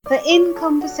The In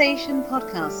Conversation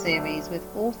podcast series with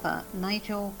author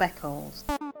Nigel Beckles.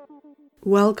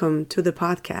 Welcome to the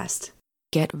podcast.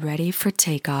 Get ready for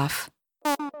takeoff.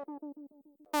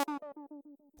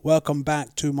 Welcome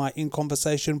back to my In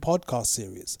Conversation podcast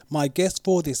series. My guest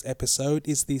for this episode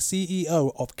is the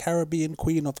CEO of Caribbean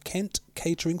Queen of Kent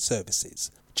Catering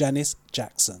Services, Janice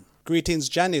Jackson. Greetings,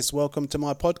 Janice. Welcome to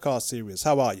my podcast series.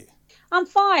 How are you? I'm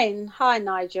fine. Hi,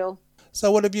 Nigel.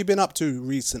 So what have you been up to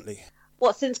recently?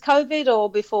 What, since COVID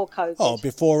or before COVID? Oh,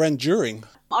 before and during.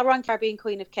 I run Caribbean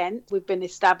Queen of Kent. We've been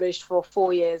established for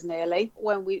 4 years nearly.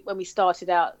 When I started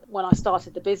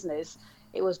the business,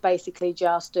 it was basically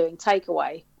just doing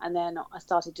takeaway, and then I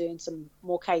started doing some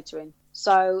more catering.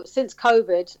 So since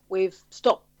COVID, we've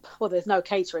stopped. Well, there's no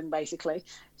catering basically.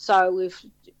 So we've,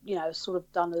 sort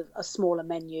of done a smaller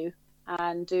menu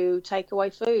and do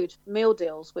takeaway food, meal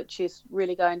deals, which is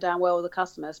really going down well with the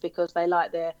customers because they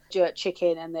like their jerk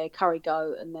chicken and their curry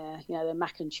goat and their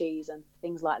mac and cheese and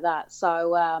things like that.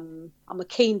 So I'm a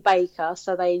keen baker,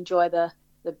 so they enjoy the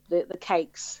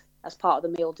cakes as part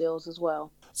of the meal deals as well.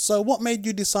 So what made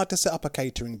you decide to set up a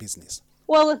catering business?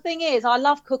 Well, the thing is, I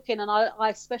love cooking and I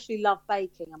especially love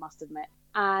baking, I must admit.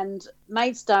 And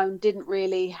Maidstone didn't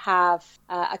really have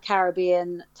a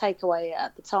Caribbean takeaway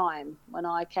at the time when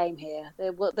I came here.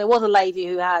 There was a lady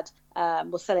who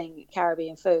was selling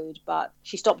Caribbean food, but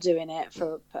she stopped doing it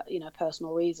for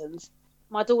personal reasons.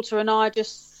 My daughter and I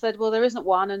just said, well, there isn't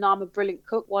one, and I'm a brilliant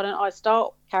cook. Why don't I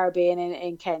start Caribbean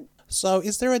in Kent? So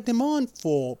is there a demand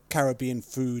for Caribbean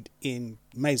food in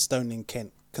Maidstone in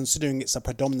Kent, considering it's a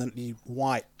predominantly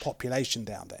white population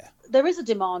down there? There is a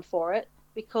demand for it,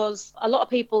 because a lot of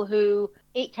people who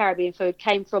eat Caribbean food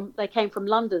came from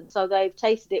London, so they've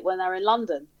tasted it when they're in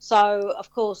London. So of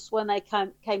course, when they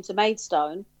came to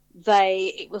Maidstone,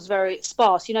 it was very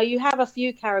sparse. You have a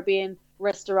few Caribbean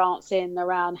restaurants in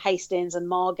around Hastings and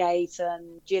Margate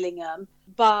and Gillingham,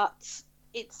 but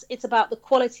it's about the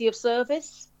quality of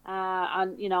service.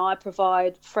 And I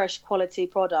provide fresh quality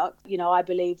product. I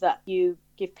believe that you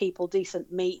give people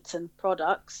decent meat and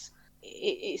products.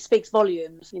 It speaks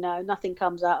volumes. Nothing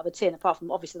comes out of a tin apart from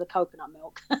obviously the coconut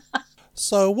milk.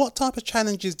 So what type of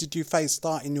challenges did you face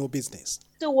starting your business?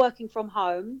 Still working from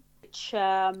home, which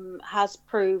has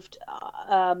proved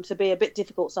to be a bit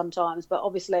difficult sometimes. But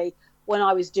obviously, when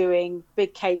I was doing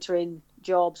big catering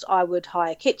jobs, I would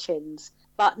hire kitchens.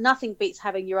 But nothing beats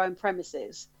having your own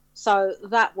premises. So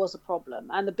that was a problem.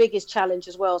 And the biggest challenge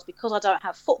as well is because I don't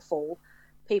have footfall,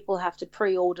 people have to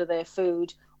pre-order their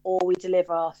food, or we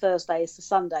deliver Thursdays to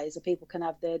Sundays, so people can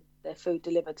have their food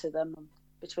delivered to them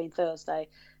between Thursday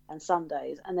and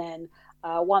Sundays. And then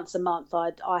once a month,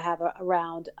 I have a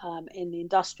round in the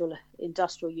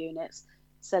industrial units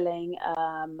selling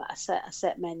a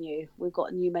set menu. We've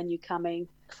got a new menu coming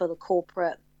for the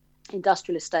corporate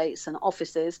industrial estates and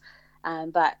offices,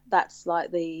 and that's like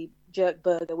the jerk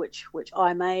burger, which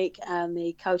I make, and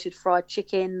the coated fried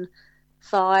chicken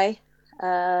thigh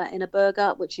in a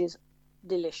burger, which is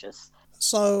delicious.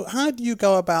 So how do you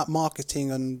go about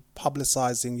marketing and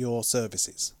publicising your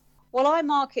services? Well, I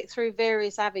market through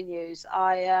various avenues.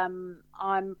 I'm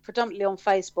predominantly on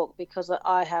Facebook because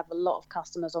I have a lot of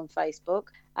customers on Facebook.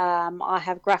 I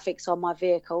have graphics on my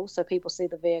vehicle, so people see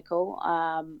the vehicle.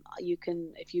 You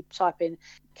can, if you type in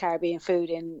Caribbean food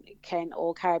in Kent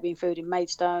or Caribbean food in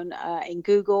Maidstone in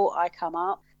Google, I come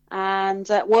up. And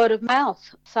word of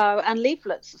mouth, and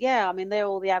leaflets. Yeah, they're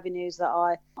all the avenues that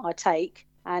I take,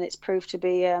 and it's proved to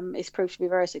be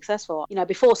very successful.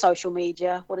 Before social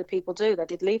media, what did people do? They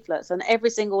did leaflets, and every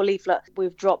single leaflet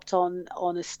we've dropped on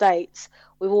estates,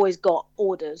 we've always got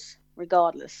orders,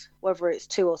 regardless whether it's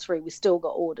 2 or 3. We still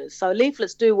got orders. So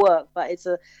leaflets do work, but it's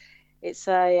a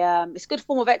good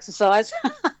form of exercise,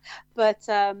 but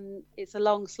it's a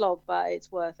long slog, but it's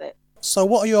worth it. So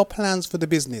what are your plans for the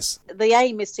business? The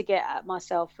aim is to get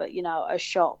myself at, a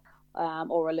shop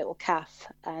or a little cafe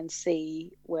and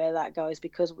see where that goes,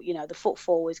 because, the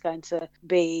footfall is going to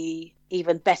be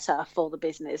even better for the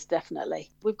business, definitely.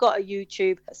 We've got a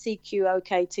YouTube,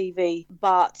 CQOK TV,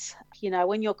 but,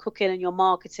 when you're cooking and you're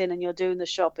marketing and you're doing the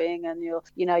shopping and you're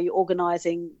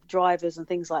organising drivers and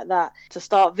things like that, to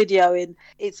start videoing,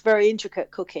 it's very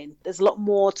intricate cooking. There's a lot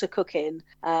more to cooking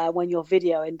when you're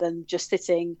videoing than just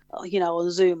sitting,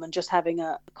 on Zoom and just having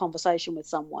a conversation with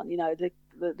someone.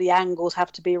 The angles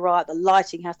have to be right, the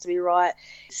lighting has to be right.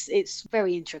 It's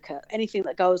very intricate. Anything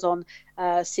that goes on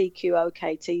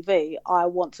CQOK TV, I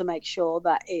want to make sure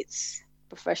that it's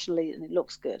professionally and it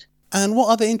looks good. And what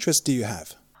other interests do you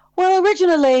have? Well,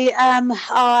 originally,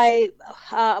 I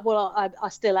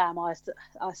still am. I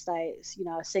stay,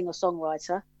 a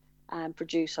singer-songwriter, and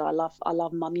producer. I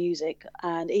love my music,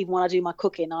 and even when I do my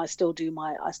cooking, I still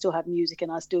have music,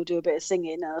 and I still do a bit of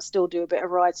singing, and I still do a bit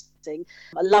of writing.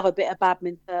 I love a bit of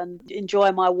badminton,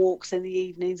 enjoy my walks in the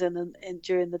evenings and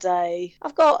during the day.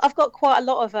 I've got quite a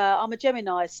lot of I'm a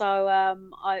Gemini, so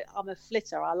I'm a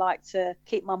flitter. I like to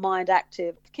keep my mind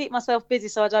active, keep myself busy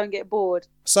so I don't get bored.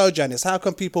 So Janice, how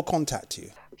can people contact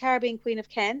you? Caribbean Queen of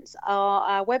Kent.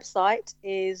 Our website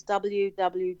is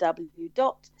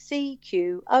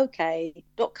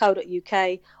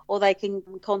www.cqok.co.uk, or they can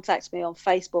contact me on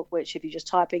Facebook, which if you just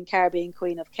type in Caribbean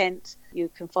Queen of Kent, you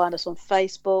can find us on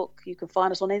Facebook. You can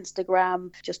find us on Instagram.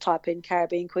 Just type in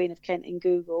Caribbean Queen of Kent in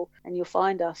Google and you'll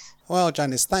find us. Well,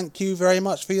 Janice, thank you very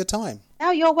much for your time.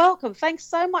 Oh, you're welcome. Thanks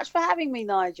so much for having me,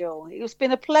 Nigel. It's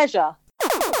been a pleasure.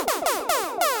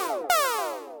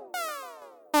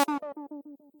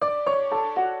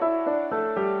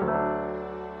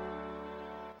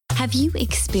 Have you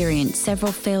experienced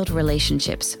several failed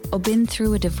relationships or been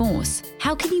through a divorce?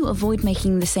 How can you avoid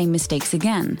making the same mistakes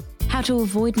again? How to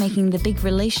avoid making the big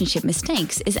relationship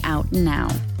mistakes is out now.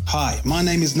 Hi, my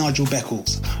name is Nigel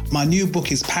Beckles. My new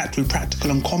book is packed with practical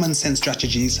and common sense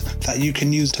strategies that you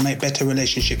can use to make better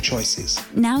relationship choices.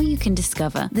 Now you can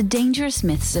discover the dangerous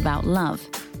myths about love.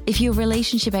 If your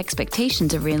relationship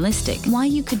expectations are realistic, why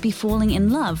you could be falling in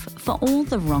love for all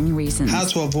the wrong reasons. How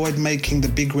to avoid making the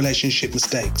big relationship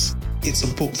mistakes. It's a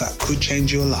book that could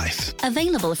change your life.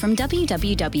 Available from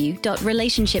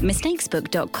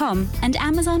www.relationshipmistakesbook.com and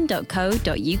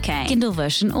amazon.co.uk. Kindle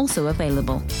version also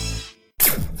available.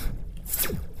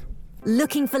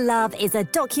 Looking for Love is a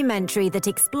documentary that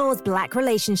explores Black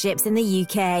relationships in the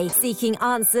UK, seeking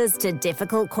answers to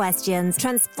difficult questions,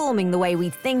 transforming the way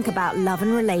we think about love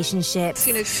and relationships.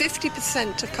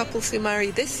 50% of couples who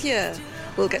marry this year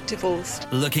will get divorced.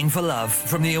 Looking for Love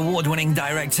from the award-winning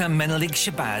director Menelik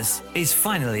Shabazz is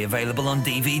finally available on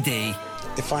DVD.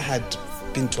 If I had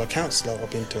been to a counsellor or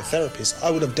been to a therapist, I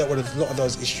would have dealt with a lot of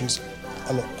those issues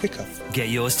a lot quicker. Get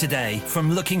yours today from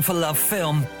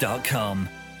lookingforlovefilm.com.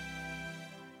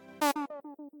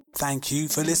 Thank you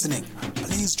for listening.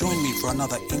 Please join me for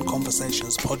another In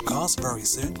Conversations podcast very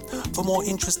soon for more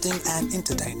interesting and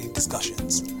entertaining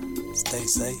discussions. Stay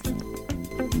safe.